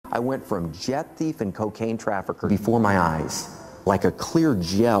went from jet thief and cocaine trafficker before my eyes. Like a clear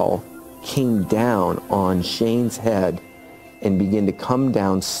gel came down on Shane's head and began to come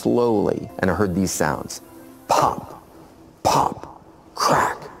down slowly. And I heard these sounds. Pop, pop,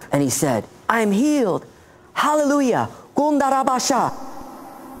 crack. And he said, I'm healed. Hallelujah. Gundarabasha.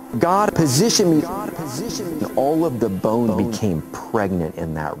 God positioned me. And all of the bone became pregnant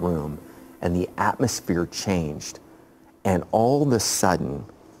in that room. And the atmosphere changed. And all of a sudden,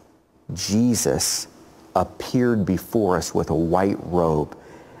 Jesus appeared before us with a white robe.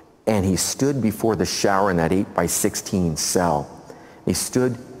 And he stood before the shower in that 8x16 cell. He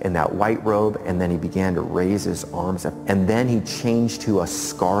stood in that white robe, and then he began to raise his arms up. And then he changed to a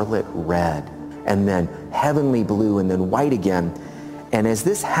scarlet red, and then heavenly blue, and then white again. And as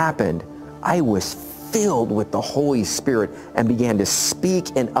this happened, I was filled with the Holy Spirit and began to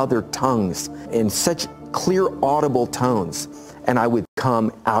speak in other tongues in such clear, audible tones. And I would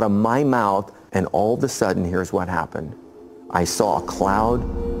come out of my mouth, and all of a sudden, here's what happened. I saw a cloud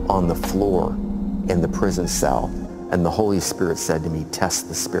on the floor in the prison cell, and the Holy Spirit said to me, test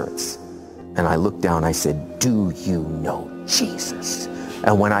the spirits. And I looked down, I said, do you know Jesus?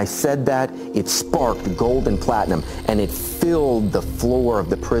 And when I said that, it sparked gold and platinum, and it filled the floor of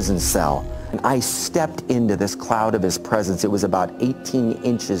the prison cell. And I stepped into this cloud of his presence. It was about 18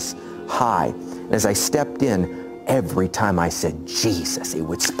 inches high. And as I stepped in, every time I said Jesus, it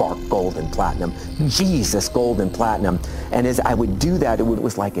would spark gold and platinum. Jesus, gold and platinum. And as I would do that, it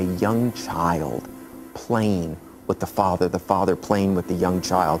was like a young child playing with the father playing with the young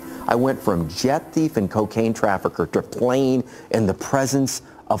child. I went from jet thief and cocaine trafficker to playing in the presence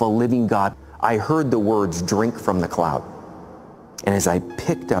of a living God. I heard the words, drink from the cloud. And as I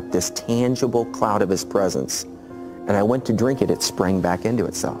picked up this tangible cloud of his presence, and I went to drink it, it sprang back into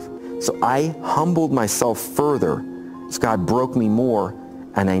itself. So I humbled myself further as God broke me more,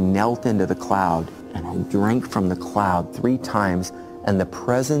 and I knelt into the cloud, and I drank from the cloud 3 times, and the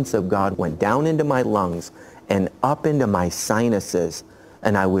presence of God went down into my lungs and up into my sinuses,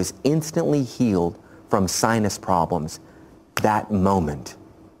 and I was instantly healed from sinus problems that moment.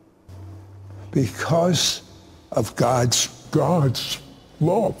 Because of God's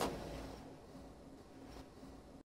love.